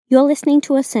You're listening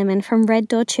to a sermon from Red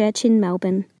Door Church in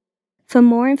Melbourne. For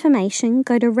more information,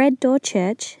 go to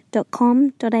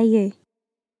reddoorchurch.com.au.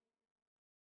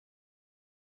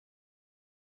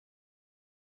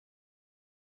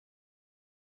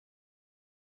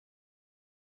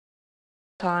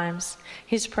 Times.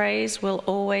 His praise will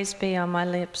always be on my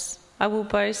lips. I will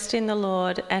boast in the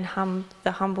Lord, and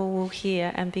the humble will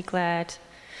hear and be glad.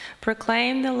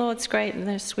 Proclaim the Lord's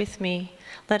greatness with me.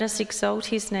 Let us exalt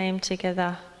his name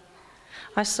together.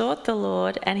 I sought the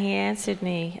Lord, and he answered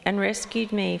me and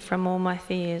rescued me from all my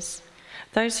fears.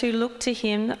 Those who look to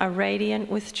him are radiant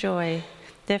with joy.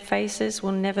 Their faces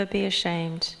will never be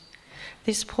ashamed.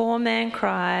 This poor man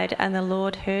cried, and the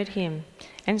Lord heard him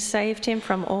and saved him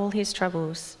from all his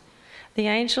troubles. The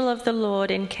angel of the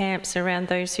Lord encamps around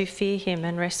those who fear him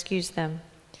and rescues them.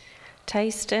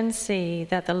 Taste and see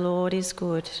that the Lord is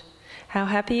good. How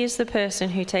happy is the person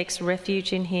who takes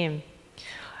refuge in him.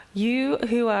 You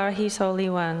who are his holy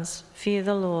ones, fear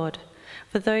the Lord,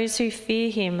 for those who fear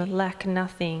him lack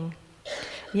nothing.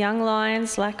 Young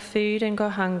lions lack food and go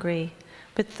hungry,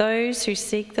 but those who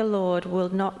seek the Lord will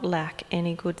not lack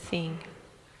any good thing.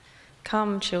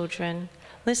 Come, children,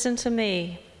 listen to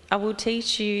me. I will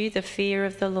teach you the fear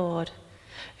of the Lord,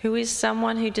 who is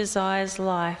someone who desires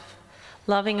life,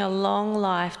 loving a long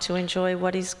life to enjoy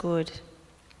what is good.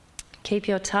 Keep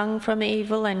your tongue from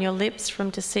evil and your lips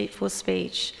from deceitful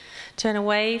speech. Turn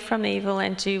away from evil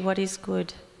and do what is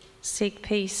good. Seek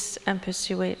peace and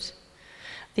pursue it.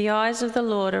 The eyes of the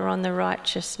Lord are on the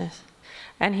righteousness,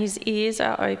 and his ears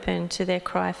are open to their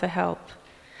cry for help.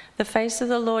 The face of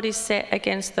the Lord is set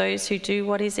against those who do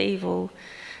what is evil,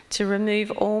 to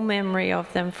remove all memory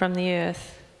of them from the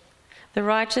earth. The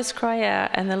righteous cry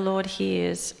out, and the Lord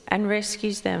hears and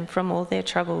rescues them from all their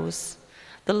troubles.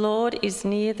 The Lord is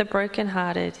near the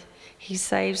brokenhearted. He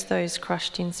saves those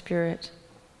crushed in spirit.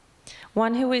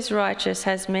 One who is righteous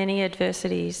has many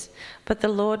adversities, but the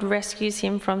Lord rescues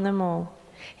him from them all.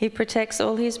 He protects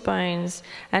all his bones,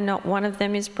 and not one of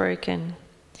them is broken.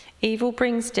 Evil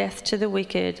brings death to the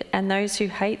wicked, and those who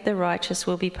hate the righteous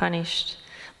will be punished.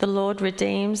 The Lord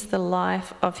redeems the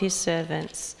life of his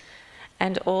servants,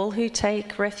 and all who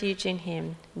take refuge in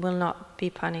him will not be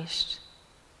punished.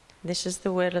 This is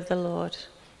the word of the Lord.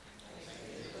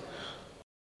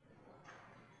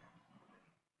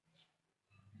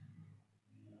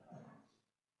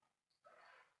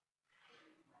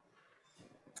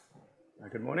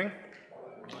 Good morning.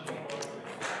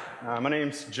 My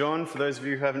name's John, for those of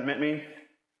you who haven't met me,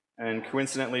 and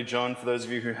coincidentally John, for those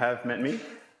of you who have met me.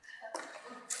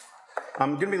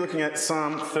 I'm going to be looking at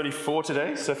Psalm 34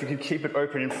 today, so if you could keep it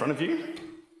open in front of you,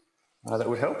 that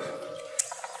would help.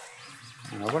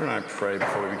 Why don't I pray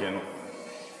before we begin?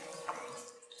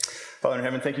 Father in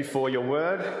heaven, thank you for your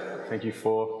word. Thank you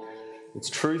for its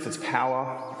truth, its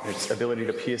power, its ability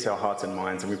to pierce our hearts and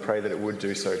minds, and we pray that it would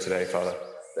do so today, Father,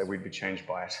 that we'd be changed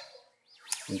by it.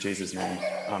 In Jesus' name,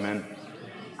 amen.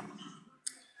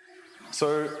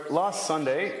 So last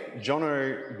Sunday,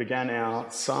 Jono began our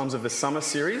Psalms of the Summer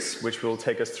series, which will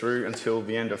take us through until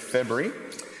the end of February.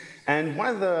 And one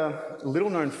of the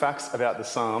little-known facts about the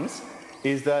Psalms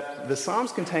is that the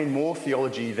Psalms contain more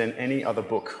theology than any other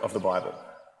book of the Bible.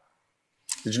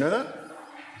 Did you know that?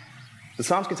 The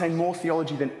Psalms contain more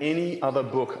theology than any other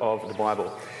book of the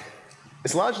Bible.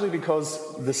 It's largely because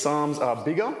the Psalms are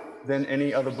bigger than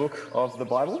any other book of the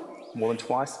Bible, more than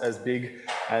twice as big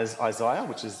as Isaiah,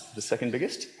 which is the second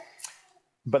biggest.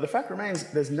 But the fact remains,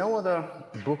 there's no other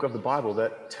book of the Bible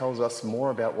that tells us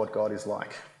more about what God is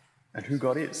like and who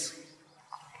God is.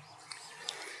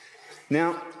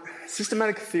 Now,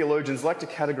 systematic theologians like to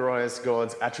categorize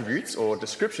God's attributes or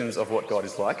descriptions of what God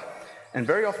is like, and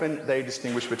very often they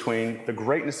distinguish between the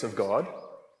greatness of God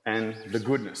and the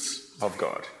goodness of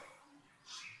God.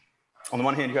 On the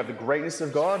one hand, you have the greatness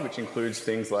of God, which includes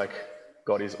things like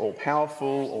God is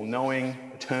all-powerful, all-knowing,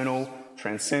 eternal,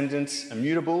 transcendent,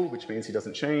 immutable, which means he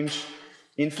doesn't change,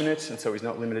 infinite, and so he's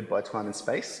not limited by time and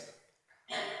space.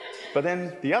 But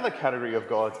then the other category of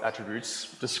God's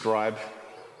attributes describe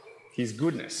his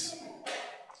goodness.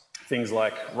 Things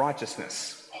like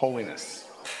righteousness, holiness,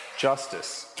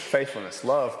 justice, faithfulness,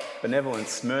 love,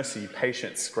 benevolence, mercy,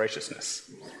 patience, graciousness.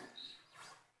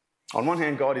 On one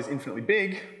hand, God is infinitely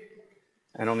big,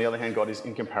 and on the other hand, God is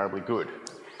incomparably good.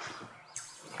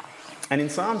 And in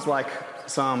Psalms like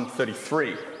Psalm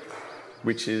 33,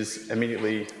 which is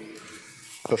immediately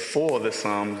before the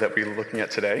Psalm that we're looking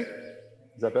at today,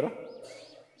 is that better?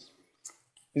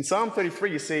 In Psalm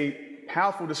 33, you see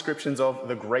powerful descriptions of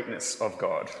the greatness of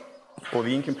God, or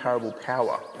the incomparable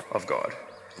power of God.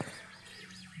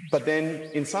 But then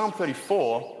in Psalm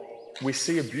 34, we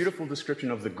see a beautiful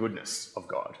description of the goodness of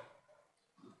God.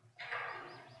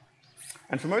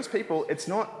 And for most people, it's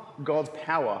not God's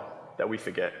power that we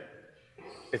forget,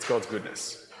 it's God's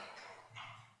goodness.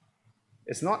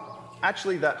 It's not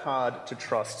actually that hard to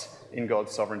trust in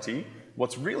God's sovereignty.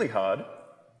 What's really hard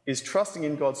is trusting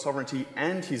in God's sovereignty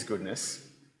and his goodness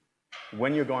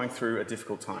when you're going through a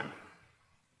difficult time.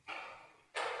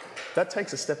 That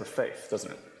takes a step of faith,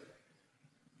 doesn't it?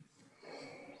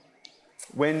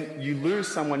 When you lose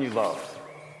someone you love,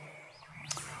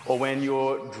 or when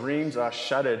your dreams are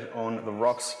shattered on the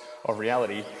rocks of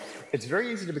reality, it's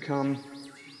very easy to become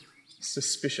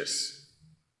suspicious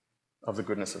of the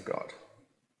goodness of God.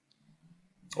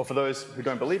 Or for those who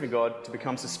don't believe in God, to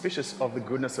become suspicious of the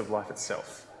goodness of life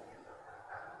itself.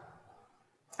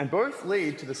 And both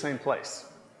lead to the same place,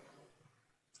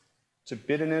 to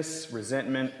bitterness,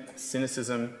 resentment,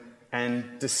 cynicism,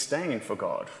 and disdain for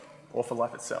God or for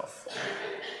life itself.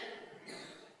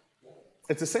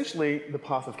 It's essentially the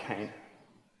path of Cain.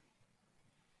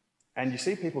 And you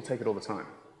see people take it all the time.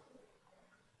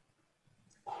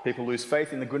 People lose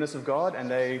faith in the goodness of God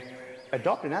and they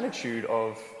adopt an attitude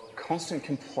of constant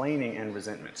complaining and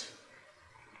resentment.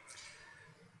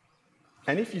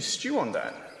 And if you stew on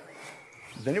that,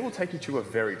 then it will take you to a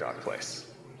very dark place.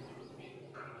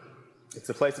 It's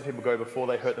a place that people go before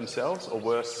they hurt themselves, or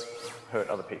worse, hurt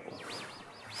other people.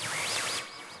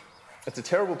 It's a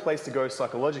terrible place to go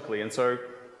psychologically, and so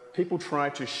people try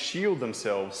to shield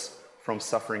themselves from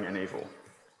suffering and evil.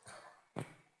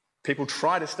 People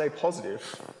try to stay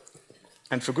positive,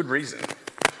 and for good reason.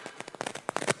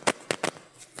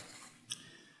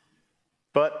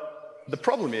 But the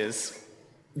problem is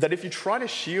that if you try to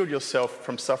shield yourself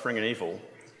from suffering and evil,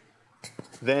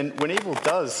 then when evil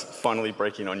does finally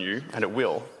break in on you, and it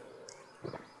will,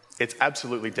 it's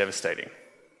absolutely devastating.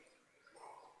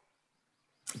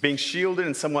 Being shielded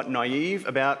and somewhat naive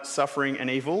about suffering and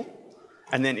evil,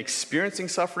 and then experiencing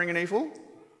suffering and evil,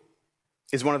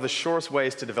 is one of the surest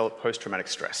ways to develop post-traumatic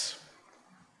stress.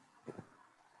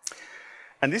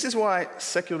 And this is why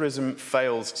secularism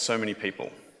fails so many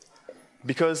people.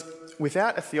 Because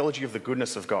without a theology of the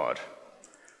goodness of God,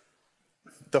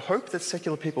 the hope that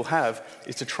secular people have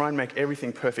is to try and make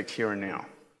everything perfect here and now.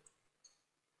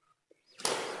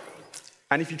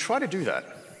 And if you try to do that,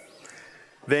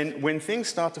 then when things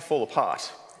start to fall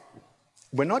apart,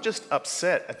 we're not just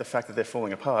upset at the fact that they're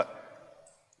falling apart,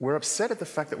 we're upset at the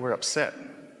fact that we're upset.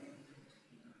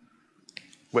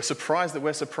 We're surprised that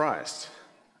we're surprised.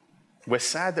 We're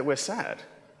sad that we're sad.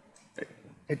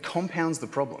 It compounds the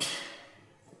problem.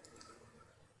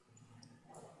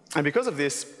 And because of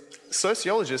this,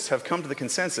 sociologists have come to the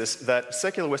consensus that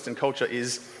secular Western culture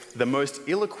is the most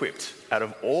ill-equipped out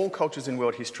of all cultures in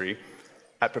world history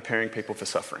at preparing people for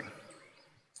suffering.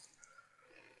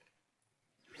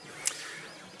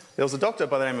 There was a doctor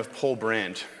by the name of Paul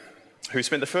Brand who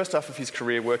spent the first half of his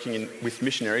career working with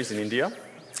missionaries in India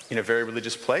in a very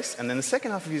religious place, and then the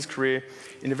second half of his career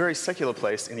in a very secular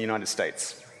place in the United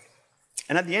States.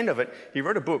 And at the end of it, he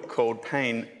wrote a book called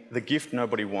Pain, The Gift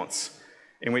Nobody Wants,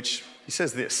 in which he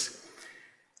says this: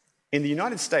 "In the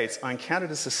United States, I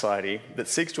encountered a society that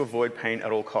seeks to avoid pain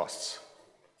at all costs.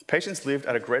 Patients lived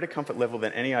at a greater comfort level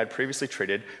than any I had previously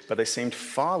treated, but they seemed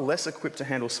far less equipped to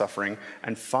handle suffering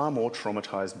and far more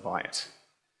traumatized by it."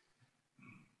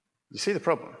 You see the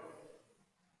problem?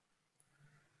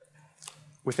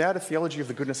 Without a theology of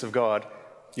the goodness of God,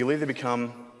 you'll either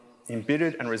become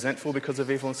embittered and resentful because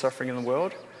of evil and suffering in the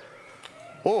world,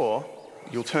 or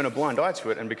you'll turn a blind eye to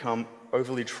it and become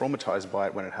overly traumatized by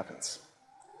it when it happens.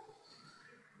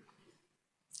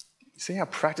 See how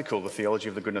practical the theology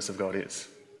of the goodness of God is.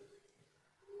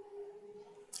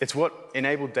 It's what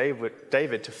enabled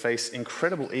David to face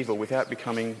incredible evil without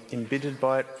becoming embittered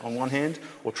by it on one hand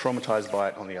or traumatized by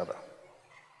it on the other.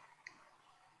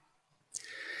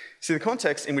 See, the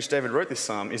context in which David wrote this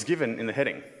psalm is given in the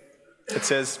heading. It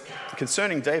says,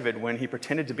 concerning David when he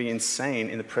pretended to be insane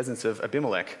in the presence of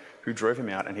Abimelech, who drove him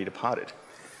out and he departed.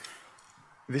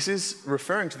 This is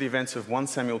referring to the events of 1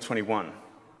 Samuel 21,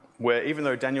 where even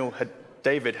though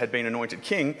David had been anointed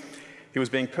king, he was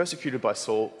being persecuted by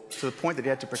Saul to the point that he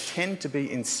had to pretend to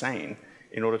be insane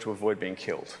in order to avoid being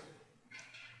killed.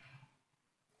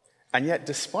 And yet,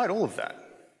 despite all of that,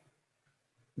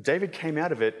 David came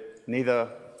out of it neither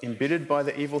embittered by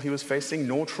the evil he was facing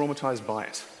nor traumatized by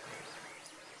it.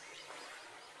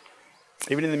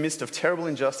 Even in the midst of terrible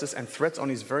injustice and threats on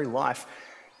his very life,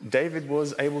 David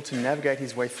was able to navigate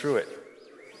his way through it.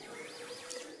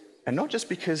 And not just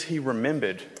because he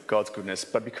remembered God's goodness,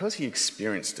 but because he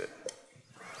experienced it.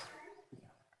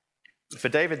 For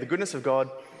David, the goodness of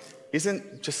God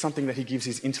isn't just something that he gives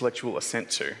his intellectual assent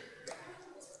to.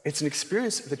 It's an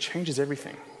experience that changes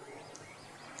everything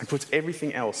and puts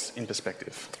everything else in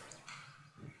perspective.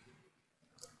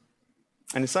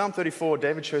 And in Psalm 34,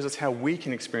 David shows us how we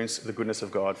can experience the goodness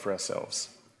of God for ourselves,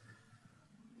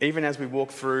 even as we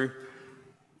walk through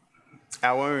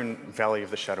our own valley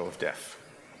of the shadow of death.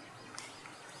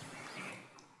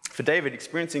 For David,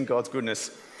 experiencing God's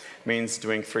goodness means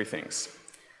doing three things: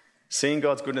 seeing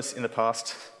God's goodness in the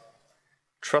past,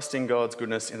 tasting God's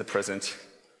goodness in the present,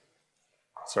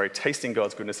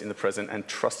 and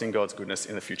trusting God's goodness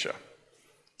in the future.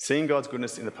 Seeing God's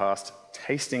goodness in the past,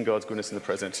 tasting God's goodness in the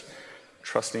present,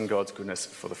 trusting God's goodness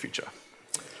for the future.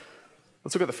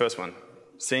 Let's look at the first one,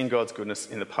 seeing God's goodness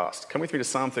in the past. Come with me to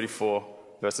Psalm 34,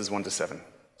 verses 1 to 7.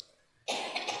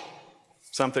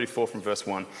 Psalm 34 from verse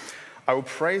 1. I will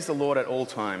praise the Lord at all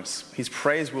times. His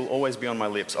praise will always be on my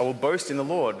lips. I will boast in the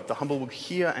Lord. The humble will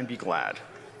hear and be glad.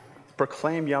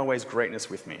 Proclaim Yahweh's greatness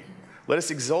with me. Let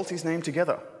us exalt his name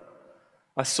together.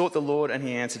 I sought the Lord and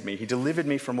he answered me. He delivered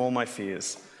me from all my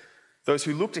fears. Those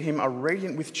who look to him are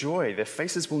radiant with joy. Their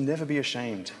faces will never be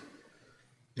ashamed.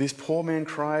 This poor man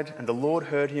cried, and the Lord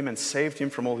heard him and saved him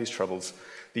from all his troubles.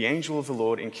 The angel of the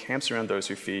Lord encamps around those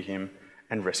who fear him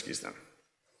and rescues them.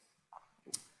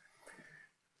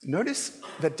 Notice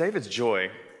that David's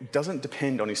joy doesn't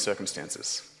depend on his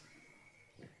circumstances.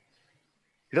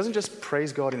 He doesn't just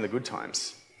praise God in the good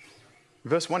times.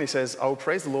 Verse 1, he says, I will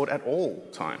praise the Lord at all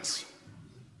times.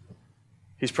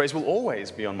 His praise will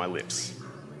always be on my lips.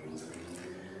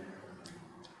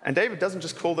 And David doesn't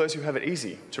just call those who have it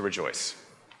easy to rejoice.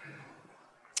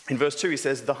 In verse 2, he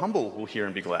says, the humble will hear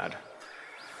and be glad.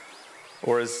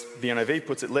 Or as the NIV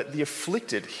puts it, let the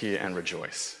afflicted hear and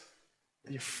rejoice.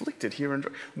 The afflicted hear and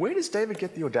rejoice. Where does David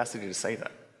get the audacity to say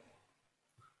that?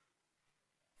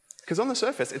 Because on the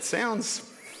surface, it sounds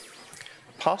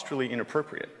pastorally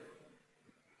inappropriate.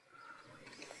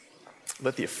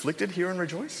 Let the afflicted hear and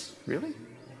rejoice? Really?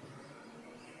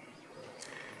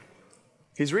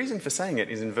 His reason for saying it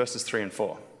is in verses 3 and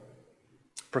 4.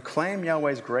 Proclaim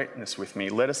Yahweh's greatness with me.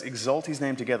 Let us exalt his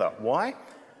name together. Why?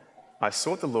 I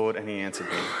sought the Lord and he answered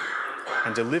me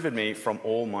and delivered me from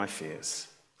all my fears.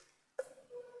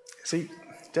 See,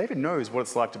 David knows what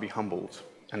it's like to be humbled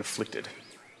and afflicted.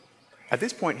 At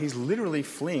this point, he's literally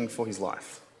fleeing for his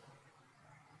life.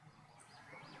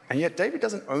 And yet, David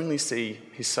doesn't only see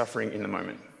his suffering in the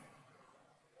moment.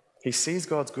 He sees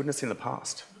God's goodness in the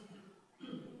past.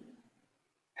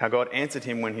 How God answered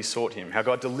him when he sought him. How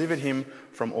God delivered him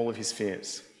from all of his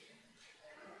fears.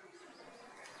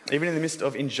 Even in the midst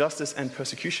of injustice and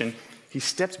persecution, he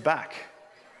steps back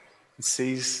and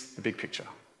sees the big picture.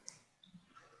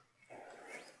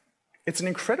 It's an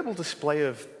incredible display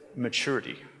of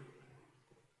maturity.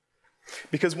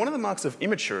 Because one of the marks of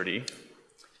immaturity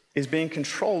is being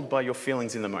controlled by your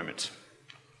feelings in the moment.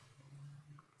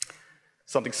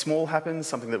 Something small happens,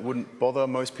 something that wouldn't bother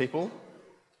most people.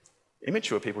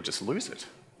 Immature people just lose it.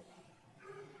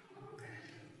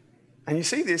 And you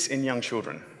see this in young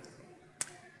children.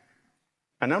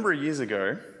 A number of years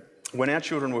ago, when our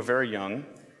children were very young,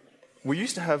 we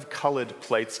used to have coloured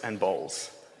plates and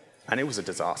bowls, and it was a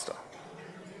disaster.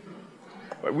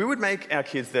 We would make our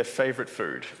kids their favourite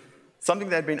food, something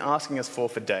they'd been asking us for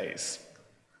days.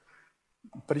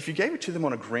 But if you gave it to them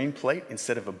on a green plate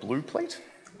instead of a blue plate,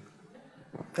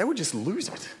 they would just lose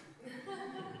it.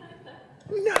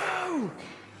 No!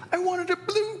 I wanted a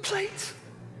blue plate!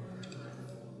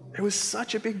 It was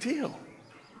such a big deal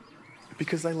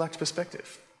because they lacked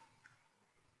perspective.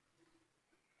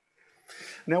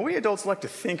 Now, we adults like to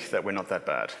think that we're not that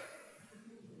bad.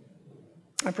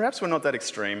 And perhaps we're not that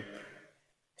extreme,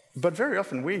 but very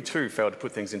often we too fail to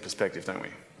put things in perspective, don't we?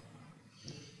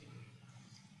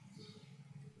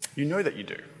 You know that you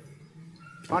do.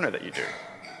 I know that you do.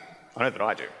 I know that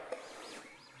I do.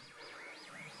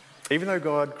 Even though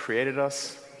God created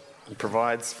us and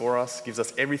provides for us, gives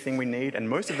us everything we need and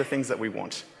most of the things that we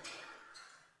want,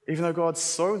 even though God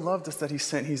so loved us that he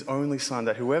sent his only Son,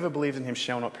 that whoever believes in him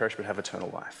shall not perish but have eternal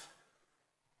life,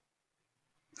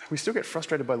 we still get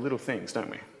frustrated by little things, don't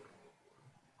we?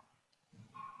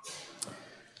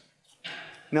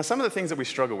 Now, some of the things that we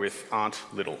struggle with aren't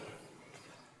little.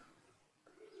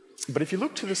 But if you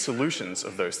look to the solutions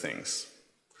of those things,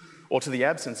 or to the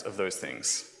absence of those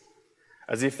things,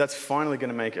 as if that's finally going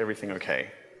to make everything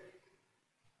okay,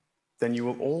 then you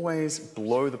will always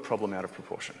blow the problem out of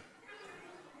proportion.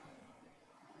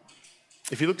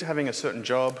 If you look to having a certain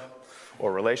job,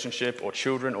 or relationship, or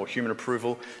children, or human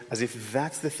approval, as if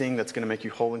that's the thing that's going to make you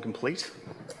whole and complete,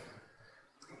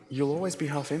 you'll always be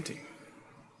half empty.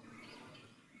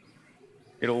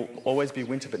 It'll always be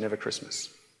winter but never Christmas.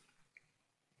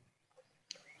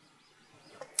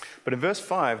 But in verse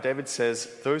 5, David says,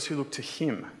 those who look to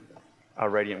him are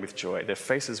radiant with joy. Their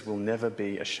faces will never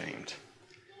be ashamed.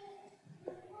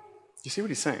 Do you see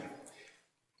what he's saying?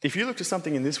 If you look to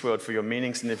something in this world for your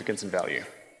meaning, significance, and value,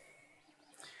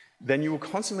 then you will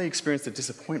constantly experience the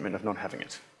disappointment of not having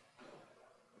it.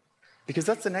 Because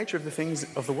that's the nature of the things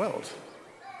of the world.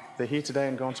 They're here today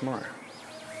and gone tomorrow.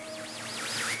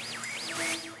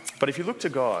 But if you look to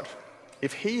God,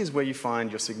 if he is where you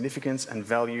find your significance and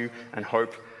value and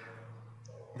hope,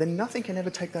 then nothing can ever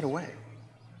take that away.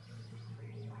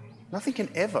 Nothing can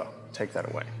ever take that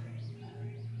away.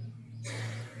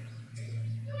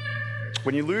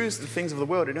 When you lose the things of the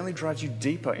world, it only drives you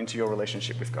deeper into your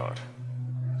relationship with God.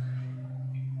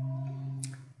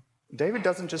 David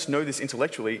doesn't just know this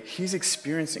intellectually, he's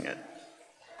experiencing it.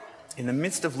 In the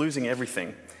midst of losing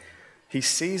everything, he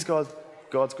sees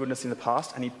God's goodness in the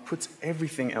past and he puts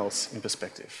everything else in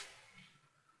perspective.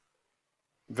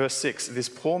 Verse 6, this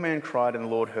poor man cried and the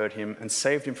Lord heard him and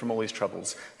saved him from all his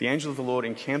troubles. The angel of the Lord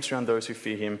encamps around those who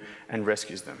fear him and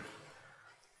rescues them.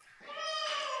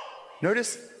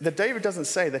 Notice that David doesn't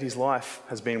say that his life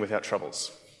has been without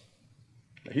troubles.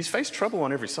 He's faced trouble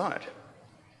on every side.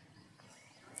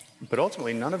 But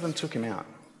ultimately, none of them took him out.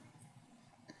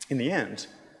 In the end,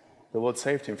 the Lord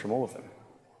saved him from all of them.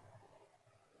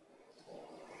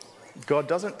 God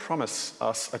doesn't promise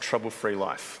us a trouble-free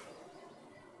life.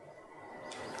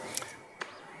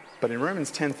 But in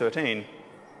Romans 10:13,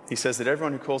 he says that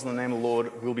everyone who calls on the name of the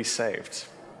Lord will be saved.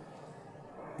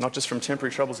 Not just from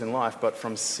temporary troubles in life, but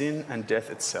from sin and death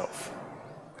itself.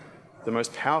 The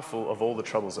most powerful of all the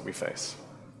troubles that we face.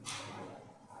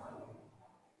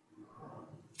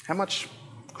 How much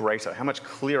greater, how much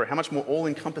clearer, how much more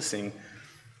all-encompassing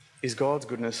is God's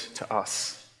goodness to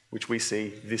us, which we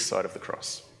see this side of the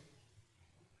cross?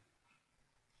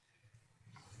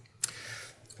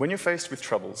 When you're faced with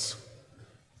troubles,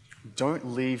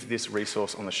 don't leave this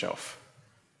resource on the shelf.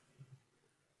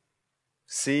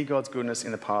 See God's goodness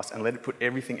in the past and let it put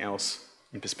everything else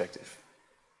in perspective.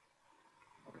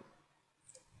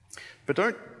 But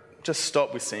don't just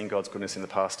stop with seeing God's goodness in the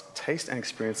past. Taste and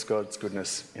experience God's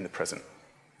goodness in the present.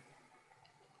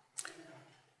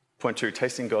 Point 2,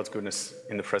 tasting God's goodness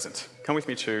in the present. Come with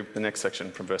me to the next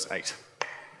section from verse 8.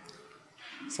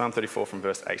 Psalm 34 from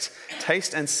verse 8.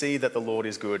 Taste and see that the Lord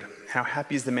is good. How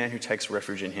happy is the man who takes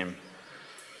refuge in him.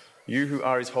 You who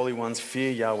are his holy ones,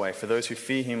 fear Yahweh, for those who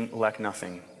fear him lack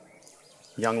nothing.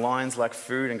 Young lions lack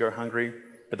food and go hungry,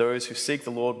 but those who seek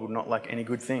the Lord will not lack any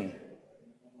good thing.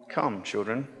 Come,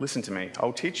 children, listen to me. I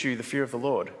will teach you the fear of the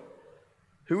Lord.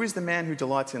 Who is the man who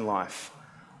delights in life,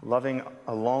 loving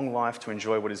a long life to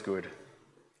enjoy what is good?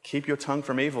 Keep your tongue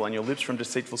from evil and your lips from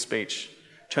deceitful speech.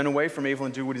 Turn away from evil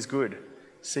and do what is good.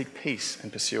 Seek peace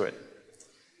and pursue it.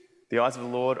 The eyes of the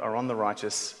Lord are on the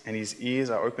righteous, and his ears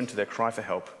are open to their cry for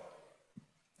help.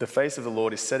 The face of the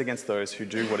Lord is set against those who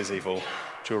do what is evil,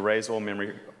 to erase all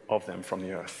memory of them from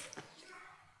the earth.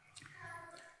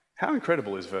 How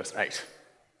incredible is verse 8?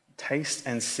 Taste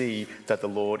and see that the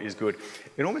Lord is good.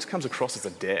 It almost comes across as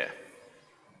a dare.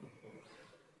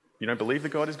 You don't believe that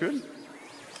God is good?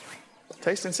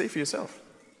 Taste and see for yourself.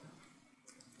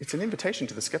 It's an invitation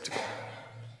to the skeptical.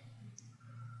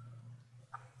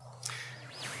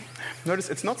 Notice,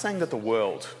 it's not saying that the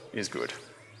world is good.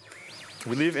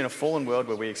 We live in a fallen world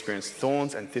where we experience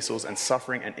thorns and thistles and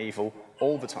suffering and evil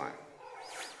all the time.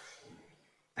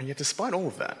 And yet, despite all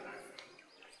of that,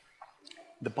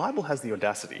 the Bible has the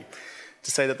audacity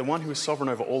to say that the one who is sovereign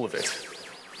over all of it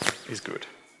is good.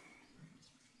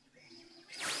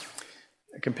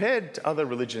 Compared to other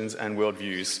religions and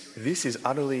worldviews, this is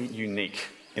utterly unique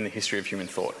in the history of human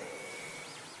thought.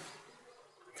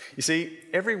 You see,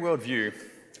 every worldview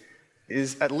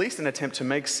is at least an attempt to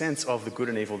make sense of the good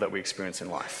and evil that we experience in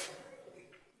life.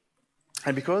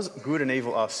 And because good and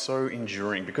evil are so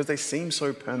enduring, because they seem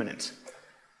so permanent,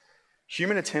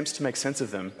 human attempts to make sense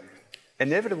of them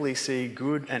inevitably see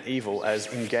good and evil as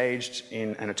engaged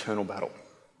in an eternal battle.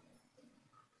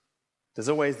 There's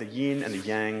always the yin and the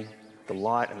yang, the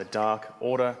light and the dark,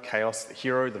 order, chaos, the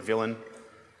hero, the villain.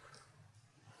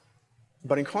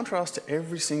 But in contrast to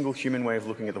every single human way of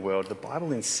looking at the world, the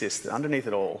Bible insists that underneath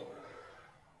it all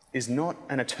is not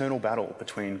an eternal battle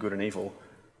between good and evil.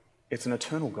 It's an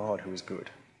eternal God who is good.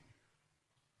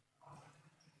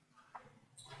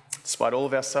 Despite all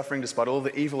of our suffering, despite all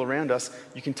the evil around us,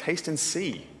 you can taste and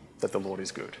see that the Lord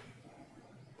is good.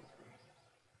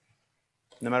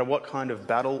 No matter what kind of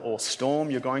battle or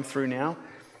storm you're going through now,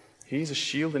 He's a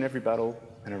shield in every battle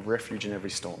and a refuge in every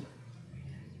storm.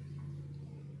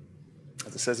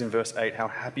 As it says in verse 8, how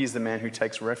happy is the man who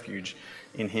takes refuge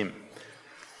in Him.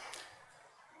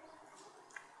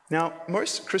 Now,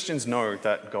 most Christians know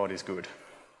that God is good.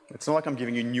 It's not like I'm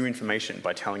giving you new information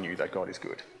by telling you that God is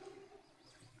good.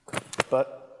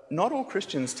 But not all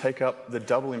Christians take up the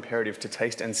double imperative to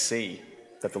taste and see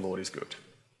that the Lord is good.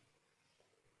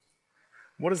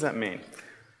 What does that mean?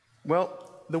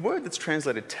 Well, the word that's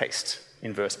translated taste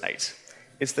in verse 8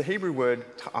 is the Hebrew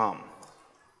word ta'am.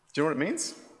 Do you know what it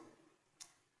means?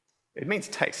 It means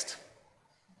taste.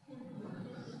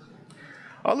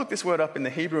 I looked this word up in the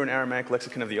Hebrew and Aramaic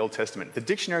lexicon of the Old Testament, the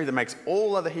dictionary that makes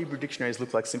all other Hebrew dictionaries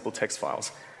look like simple text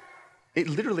files. It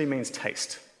literally means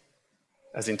taste,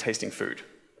 as in tasting food.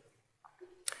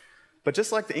 But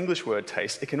just like the English word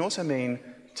taste, it can also mean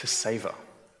to savour,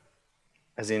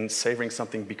 as in savouring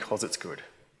something because it's good.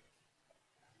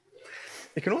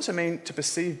 It can also mean to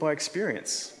perceive by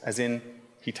experience, as in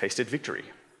he tasted victory.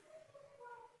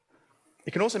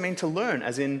 It can also mean to learn,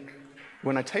 as in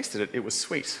when I tasted it, it was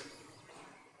sweet.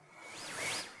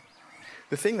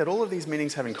 The thing that all of these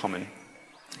meanings have in common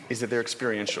is that they're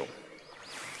experiential.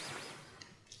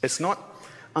 It's not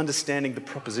understanding the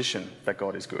proposition that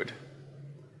God is good.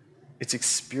 It's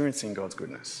experiencing God's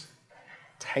goodness,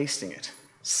 tasting it,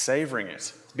 savouring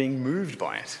it, being moved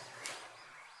by it.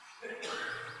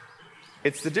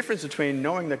 It's the difference between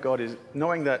knowing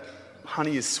that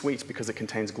honey is sweet because it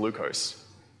contains glucose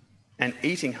and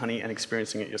eating honey and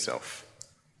experiencing it yourself.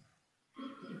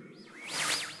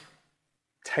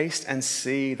 Taste and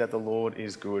see that the Lord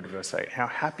is good, verse 8. How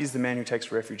happy is the man who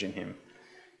takes refuge in him.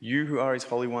 You who are his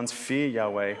holy ones, fear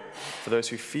Yahweh, for those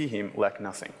who fear him lack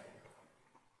nothing.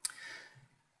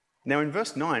 Now in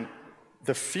verse 9,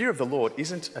 the fear of the Lord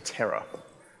isn't a terror,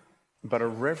 but a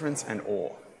reverence and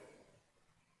awe.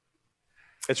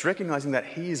 It's recognizing that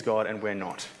he is God and we're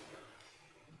not.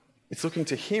 It's looking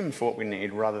to him for what we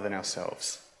need rather than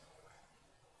ourselves.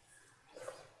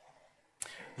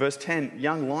 Verse 10,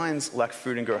 young lions lack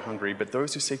food and go hungry, but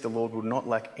those who seek the Lord will not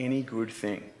lack any good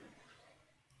thing.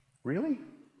 Really?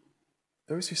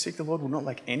 Those who seek the Lord will not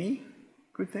lack any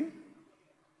good thing?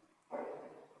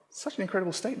 Such an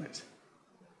incredible statement.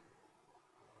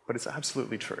 But it's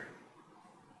absolutely true.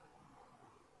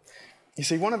 You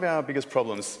see, one of our biggest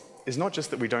problems is not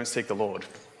just that we don't seek the Lord,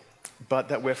 but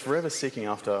that we're forever seeking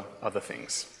after other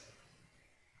things.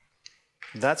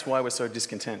 That's why we're so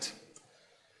discontent.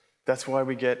 That's why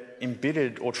we get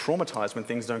embittered or traumatized when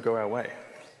things don't go our way.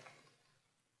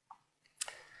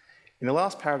 In the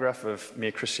last paragraph of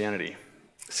Mere Christianity,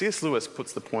 C.S. Lewis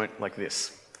puts the point like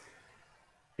this.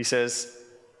 He says,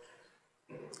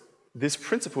 this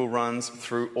principle runs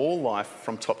through all life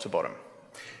from top to bottom.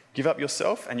 Give up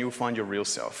yourself and you will find your real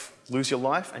self. Lose your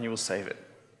life and you will save it.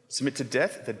 Submit to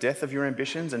death, the death of your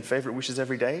ambitions and favourite wishes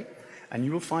every day, and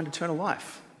you will find eternal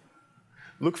life.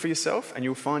 Look for yourself, and you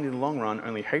will find in the long run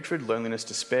only hatred, loneliness,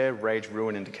 despair, rage,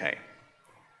 ruin, and decay.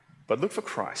 But look for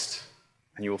Christ,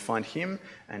 and you will find him,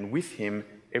 and with him,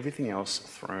 everything else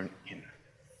thrown in.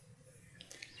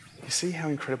 You see how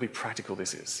incredibly practical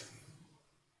this is?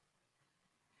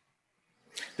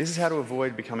 This is how to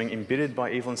avoid becoming embittered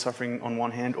by evil and suffering on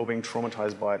one hand, or being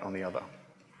traumatized by it on the other.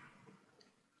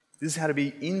 This is how to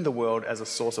be in the world as a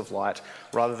source of light,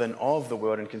 rather than of the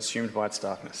world and consumed by its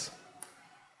darkness.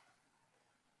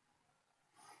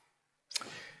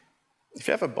 If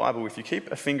you have a Bible, if you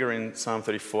keep a finger in Psalm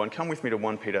 34 and come with me to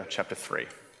 1 Peter chapter 3.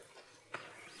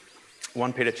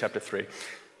 1 Peter chapter 3.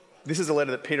 This is a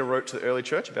letter that Peter wrote to the early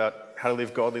church about how to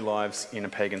live godly lives in a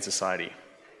pagan society.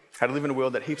 How to live in a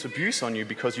world that heaps abuse on you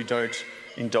because you don't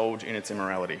indulge in its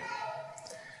immorality.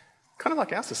 Kind of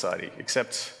like our society,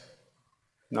 except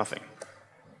nothing.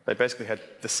 They basically had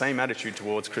the same attitude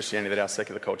towards Christianity that our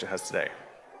secular culture has today.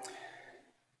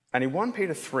 And in 1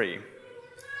 Peter 3,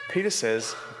 Peter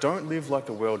says, don't live like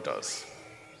the world does.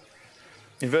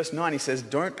 In verse 9, he says,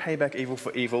 don't pay back evil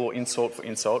for evil or insult for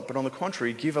insult, but on the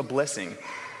contrary, give a blessing,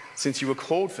 since you were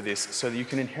called for this so that you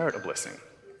can inherit a blessing.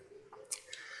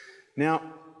 Now,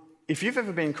 if you've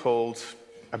ever been called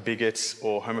a bigot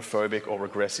or homophobic or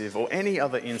regressive or any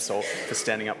other insult for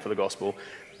standing up for the gospel,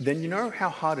 then you know how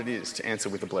hard it is to answer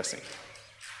with a blessing.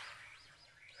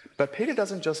 But Peter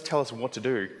doesn't just tell us what to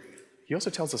do, he also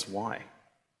tells us why.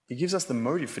 He gives us the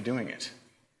motive for doing it.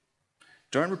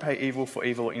 Don't repay evil for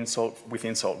evil or insult with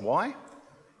insult. Why?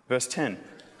 Verse 10,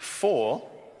 for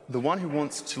the one who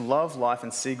wants to love life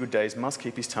and see good days must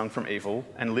keep his tongue from evil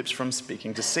and lips from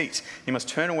speaking deceit. He must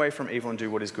turn away from evil and do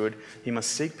what is good. He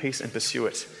must seek peace and pursue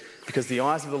it, because the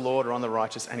eyes of the Lord are on the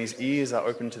righteous and his ears are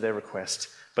open to their request.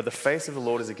 But the face of the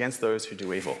Lord is against those who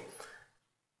do evil.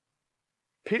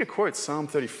 Peter quotes Psalm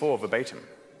 34 verbatim.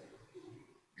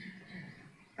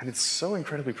 And it's so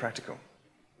incredibly practical.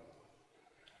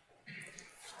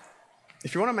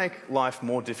 If you want to make life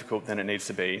more difficult than it needs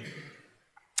to be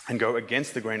and go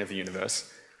against the grain of the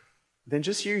universe, then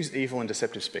just use evil and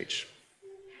deceptive speech.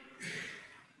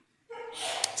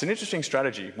 It's an interesting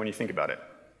strategy when you think about it.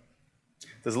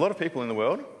 There's a lot of people in the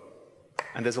world,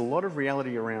 and there's a lot of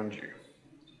reality around you,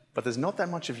 but there's not that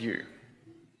much of you.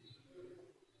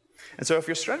 And so if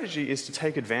your strategy is to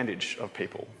take advantage of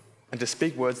people and to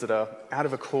speak words that are out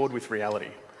of accord with reality,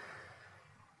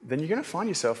 then you're going to find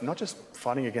yourself not just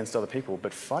fighting against other people,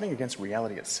 but fighting against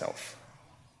reality itself.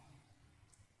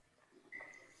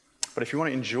 But if you want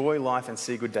to enjoy life and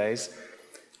see good days,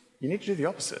 you need to do the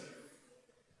opposite.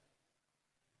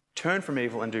 Turn from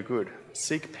evil and do good.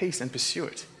 Seek peace and pursue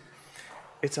it.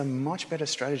 It's a much better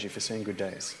strategy for seeing good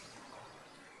days.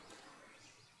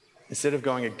 Instead of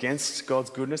going against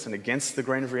God's goodness and against the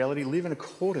grain of reality, live in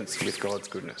accordance with God's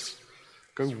goodness.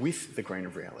 Go with the grain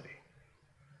of reality.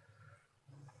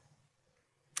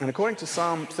 And according to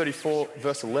Psalm 34,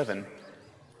 verse 11,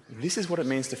 this is what it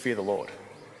means to fear the Lord.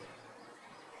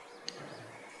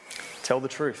 Tell the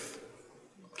truth.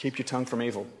 Keep your tongue from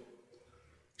evil.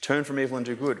 Turn from evil and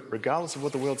do good, regardless of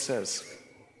what the world says.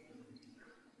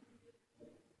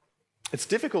 It's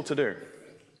difficult to do,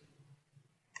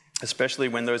 especially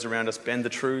when those around us bend the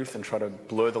truth and try to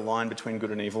blur the line between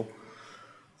good and evil.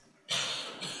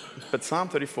 But Psalm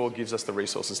 34 gives us the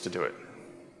resources to do it.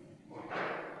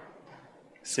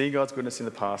 See God's goodness in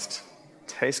the past,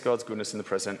 taste God's goodness in the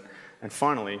present, and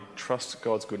finally, trust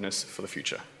God's goodness for the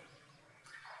future.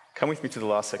 Come with me to the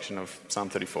last section of Psalm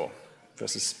 34,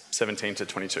 verses 17 to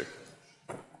 22.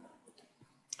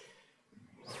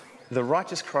 The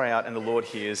righteous cry out, and the Lord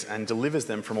hears and delivers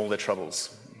them from all their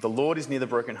troubles. The Lord is near the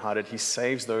brokenhearted. He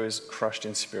saves those crushed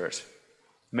in spirit.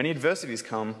 Many adversities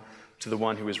come to the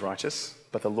one who is righteous,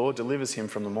 but the Lord delivers him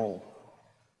from them all.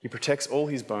 He protects all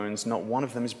his bones. Not one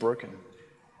of them is broken.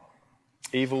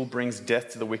 Evil brings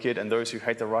death to the wicked, and those who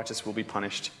hate the righteous will be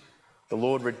punished. The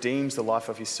Lord redeems the life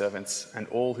of his servants, and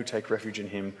all who take refuge in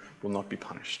him will not be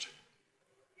punished.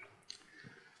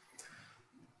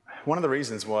 One of the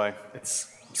reasons why it's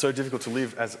so difficult to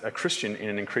live as a Christian in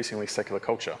an increasingly secular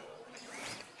culture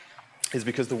is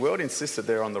because the world insists that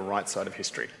they're on the right side of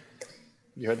history.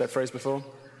 You heard that phrase before?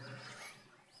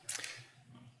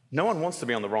 No one wants to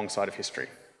be on the wrong side of history.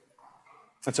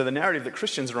 And so the narrative that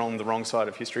Christians are on the wrong side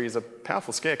of history is a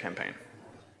powerful scare campaign.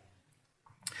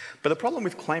 But the problem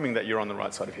with claiming that you're on the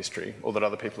right side of history, or that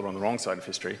other people are on the wrong side of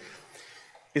history,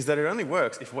 is that it only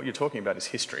works if what you're talking about is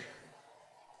history.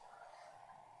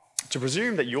 To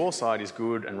presume that your side is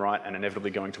good and right and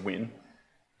inevitably going to win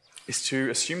is to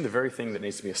assume the very thing that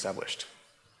needs to be established.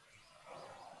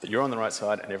 That you're on the right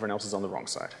side and everyone else is on the wrong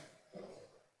side.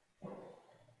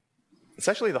 It's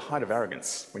actually the height of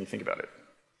arrogance when you think about it.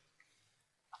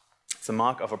 It's a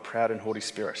mark of a proud and haughty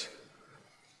spirit.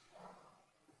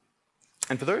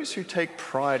 And for those who take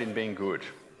pride in being good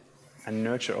and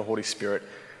nurture a haughty spirit,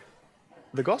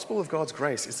 the gospel of God's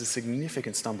grace is a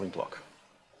significant stumbling block.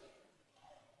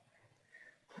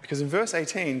 Because in verse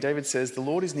 18, David says, the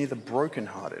Lord is near the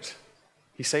brokenhearted.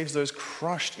 He saves those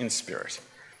crushed in spirit.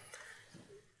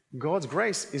 God's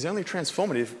grace is only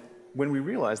transformative when we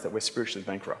realize that we're spiritually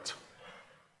bankrupt.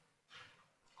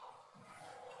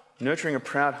 Nurturing a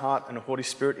proud heart and a haughty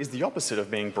spirit is the opposite of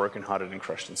being brokenhearted and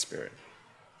crushed in spirit.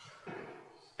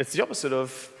 It's the opposite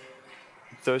of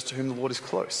those to whom the Lord is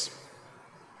close.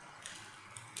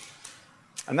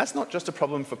 And that's not just a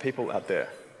problem for people out there.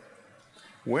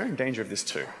 We're in danger of this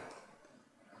too.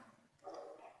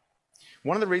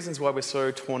 One of the reasons why we're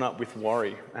so torn up with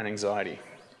worry and anxiety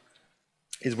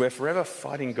is we're forever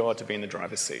fighting God to be in the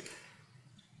driver's seat.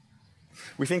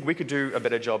 We think we could do a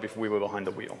better job if we were behind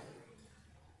the wheel.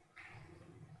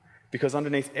 Because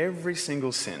underneath every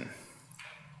single sin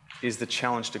is the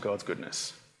challenge to God's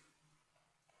goodness.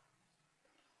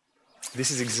 This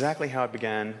is exactly how it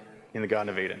began in the Garden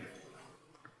of Eden,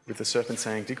 with the serpent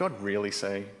saying, did God really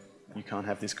say you can't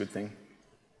have this good thing?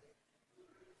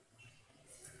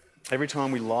 Every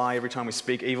time we lie, every time we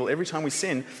speak evil, every time we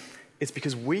sin, it's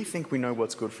because we think we know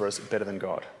what's good for us better than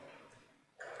God.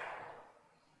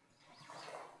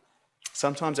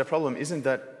 Sometimes our problem isn't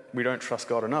that we don't trust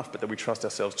God enough, but that we trust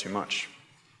ourselves too much.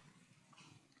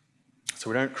 So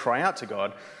we don't cry out to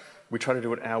God, we try to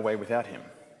do it our way without him.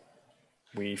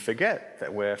 We forget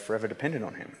that we're forever dependent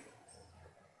on him.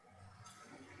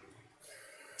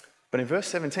 But in verse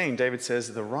 17, David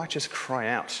says, the righteous cry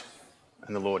out,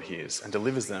 and the Lord hears and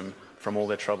delivers them from all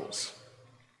their troubles.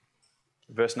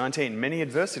 Verse 19, many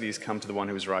adversities come to the one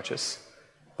who is righteous,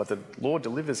 but the Lord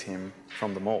delivers him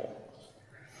from them all.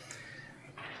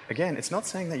 Again, it's not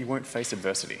saying that you won't face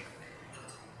adversity.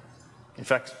 In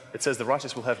fact, it says the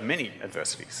righteous will have many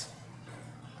adversities.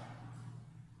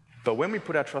 But when we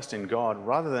put our trust in God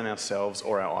rather than ourselves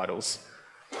or our idols,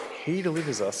 he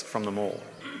delivers us from them all.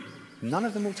 None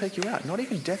of them will take you out, not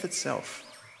even death itself.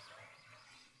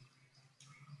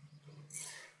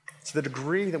 To the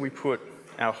degree that we put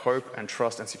our hope and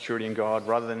trust and security in God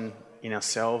rather than in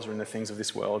ourselves or in the things of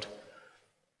this world,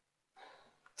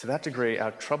 to that degree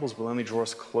our troubles will only draw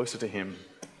us closer to him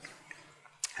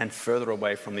and further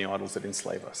away from the idols that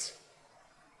enslave us.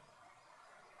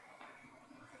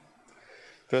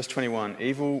 Verse 21,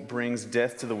 evil brings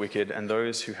death to the wicked, and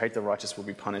those who hate the righteous will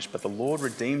be punished, but the Lord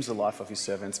redeems the life of his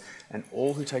servants, and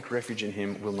all who take refuge in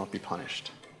him will not be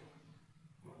punished.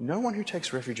 No one who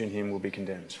takes refuge in him will be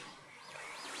condemned.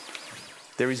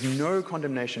 There is no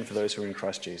condemnation for those who are in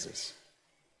Christ Jesus,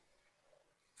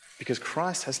 because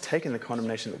Christ has taken the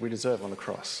condemnation that we deserve on the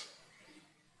cross.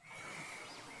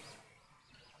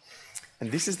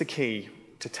 And this is the key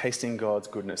to tasting God's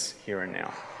goodness here and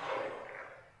now.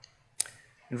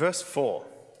 In verse 4,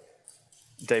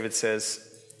 David says,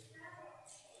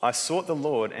 I sought the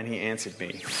Lord and he answered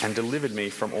me and delivered me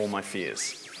from all my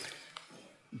fears.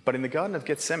 But in the Garden of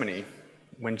Gethsemane,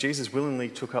 when Jesus willingly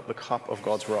took up the cup of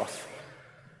God's wrath,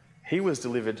 he was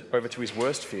delivered over to his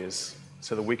worst fears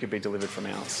so that we could be delivered from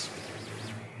ours.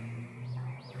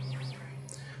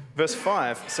 Verse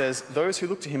 5 says, those who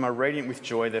look to him are radiant with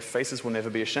joy, their faces will never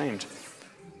be ashamed.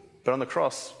 But on the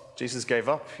cross, Jesus gave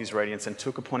up his radiance and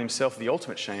took upon himself the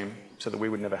ultimate shame so that we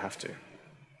would never have to.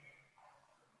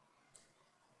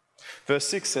 Verse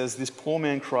 6 says, this poor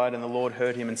man cried and the Lord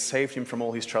heard him and saved him from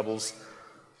all his troubles.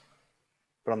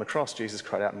 But on the cross, Jesus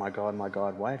cried out, my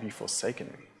God, why have you forsaken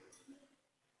me?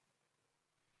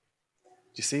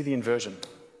 Do you see the inversion?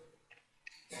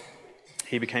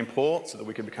 He became poor so that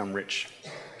we could become rich.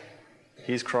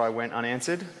 His cry went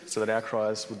unanswered so that our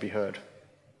cries would be heard.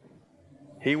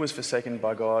 He was forsaken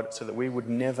by God so that we would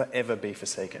never, ever be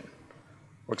forsaken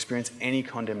or experience any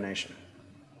condemnation.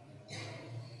 Do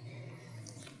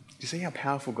you see how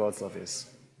powerful God's love is?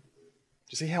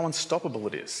 Do you see how unstoppable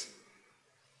it is?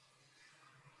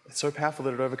 It's so powerful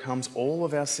that it overcomes all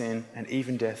of our sin and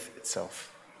even death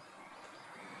itself.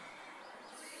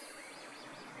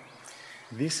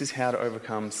 This is how to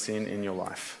overcome sin in your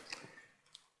life.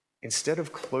 Instead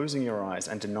of closing your eyes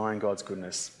and denying God's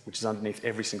goodness, which is underneath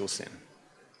every single sin,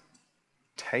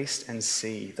 taste and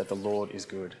see that the Lord is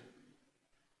good.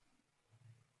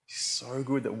 He's so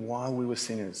good that while we were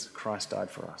sinners, Christ died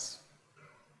for us.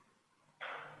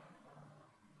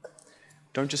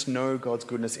 Don't just know God's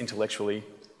goodness intellectually,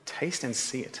 taste and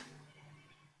see it.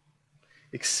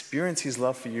 Experience his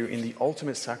love for you in the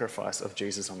ultimate sacrifice of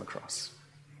Jesus on the cross.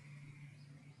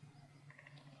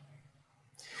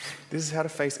 This is how to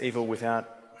face evil without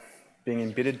being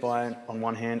embittered by it on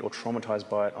one hand or traumatized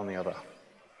by it on the other.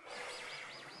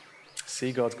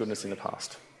 See God's goodness in the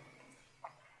past.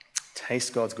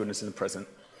 Taste God's goodness in the present.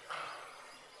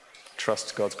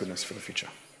 Trust God's goodness for the future.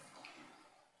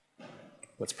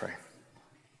 Let's pray.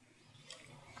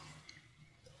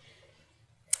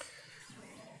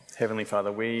 Heavenly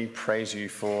Father, we praise you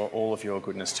for all of your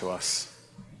goodness to us.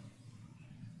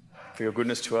 For your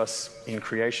goodness to us in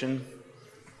creation,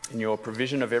 in your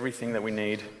provision of everything that we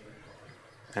need,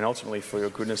 and ultimately for your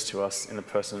goodness to us in the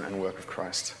person and work of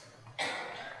Christ.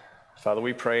 Father,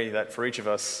 we pray that for each of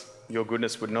us, your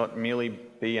goodness would not merely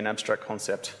be an abstract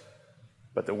concept,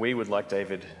 but that we would, like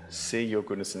David, see your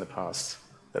goodness in the past,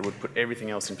 that would put everything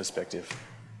else in perspective.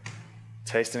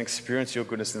 Taste and experience your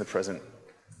goodness in the present,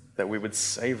 that we would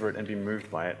savor it and be moved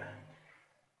by it,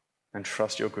 and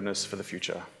trust your goodness for the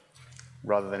future,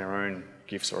 rather than our own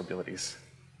gifts or abilities.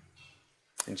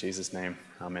 In Jesus' name,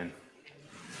 amen.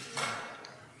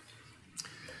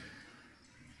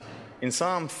 In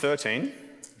Psalm 13,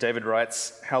 David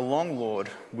writes, "How long, Lord,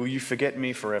 will you forget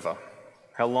me forever?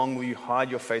 How long will you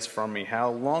hide your face from me? How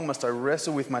long must I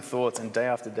wrestle with my thoughts and day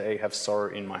after day have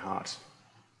sorrow in my heart?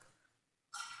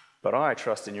 But I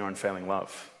trust in your unfailing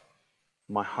love.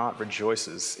 My heart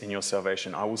rejoices in your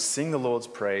salvation. I will sing the Lord's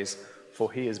praise,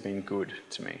 for he has been good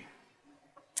to me."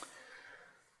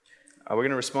 We're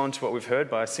going to respond to what we've heard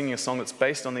by singing a song that's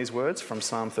based on these words from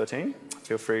Psalm 13.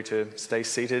 Feel free to stay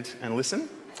seated and listen,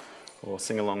 or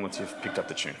sing along once you've picked up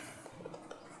the tune.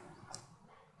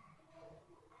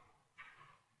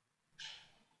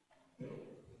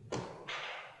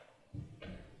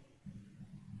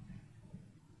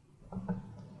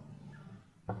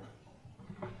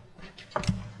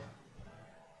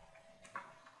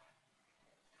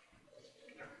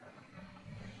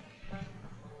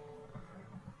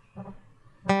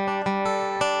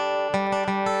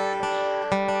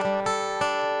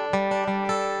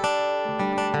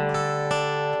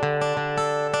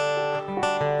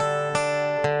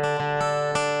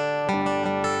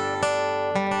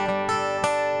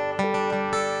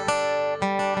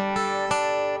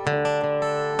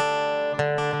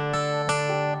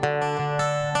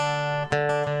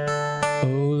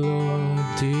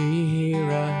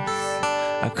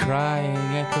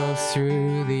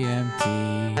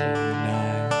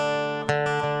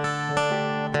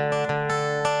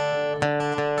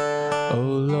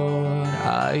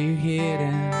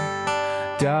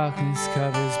 darkness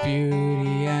covers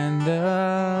beauty and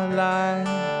the light.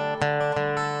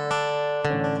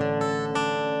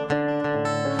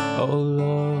 Oh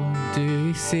Lord, do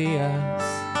you see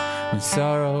us when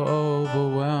sorrow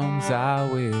overwhelms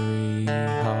our weary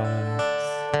hearts?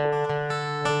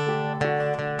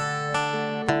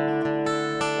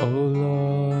 Oh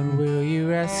Lord, will you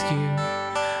rescue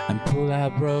and pull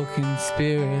our broken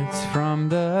spirits from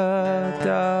the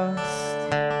dust?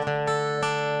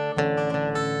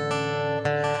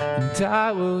 And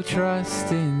I will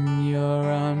trust in your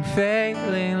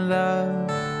unfailing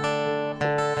love,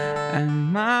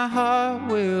 and my heart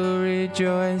will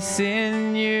rejoice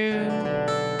in you,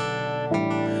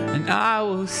 and I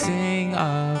will sing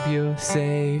of your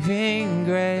saving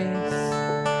grace.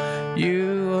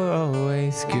 You are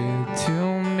always good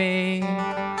to me.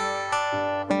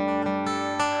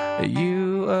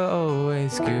 You are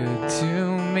always good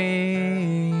to me.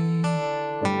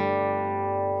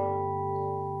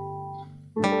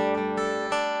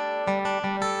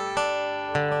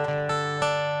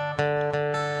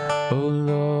 Oh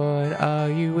Lord, are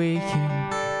you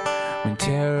weakened when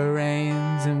terror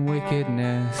reigns and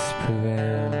wickedness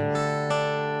prevails?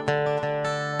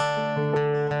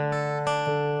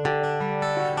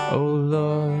 Oh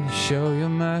Lord, show your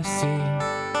mercy.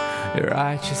 Your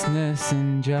righteousness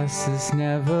and justice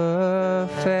never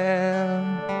fail.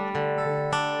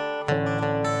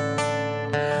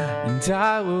 And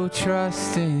I will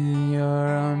trust in your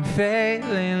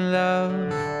unfailing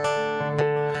love,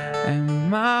 and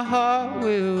my heart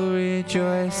will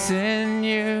rejoice in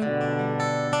you,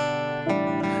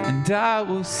 and I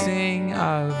will sing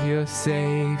of your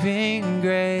saving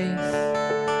grace.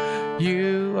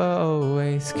 You are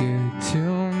always good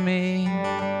to me.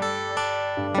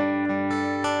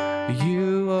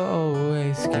 You are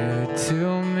always good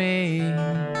to me.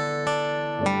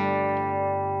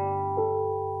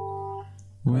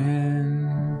 When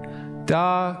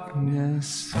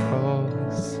darkness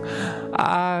falls,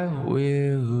 I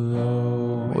will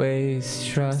always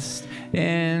trust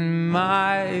in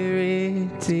my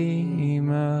Redeemer.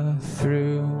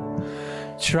 Through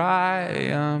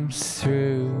triumphs,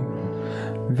 through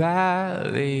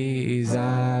valleys,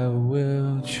 I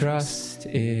will trust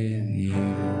in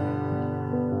you.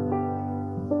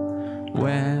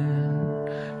 When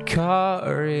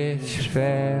courage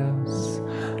fails,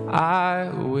 I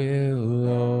will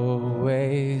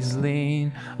always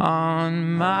lean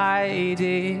on my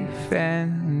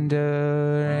defender.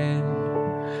 In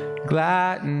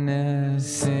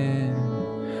gladness, in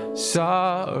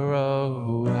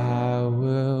sorrow, I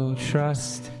will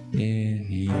trust in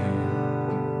you.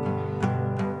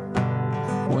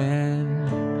 When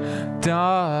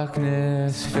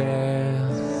darkness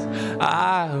fails,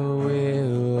 I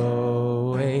will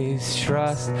always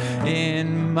trust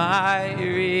in my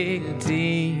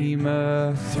Redeemer.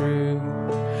 Through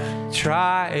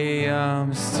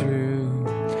triumphs, through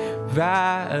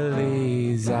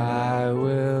valleys, I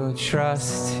will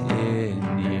trust in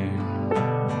you.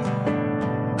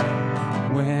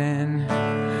 When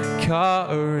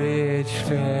courage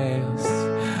fails,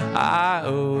 I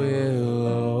will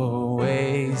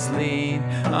always lean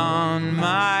on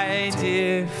my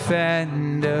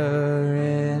defender.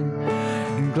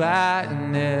 In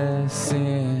gladness,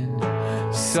 in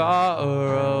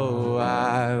sorrow,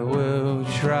 I will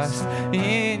trust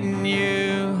in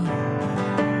you,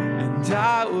 and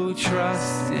I will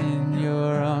trust in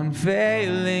your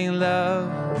unfailing love,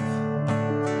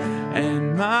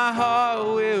 and my heart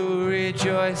will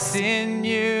rejoice in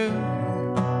you,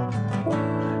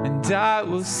 and I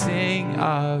will sing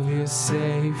of your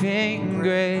saving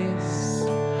grace.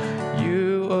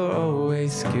 You are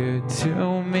always good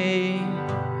to me.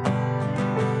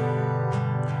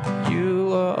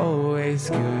 You are always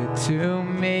good to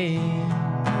me.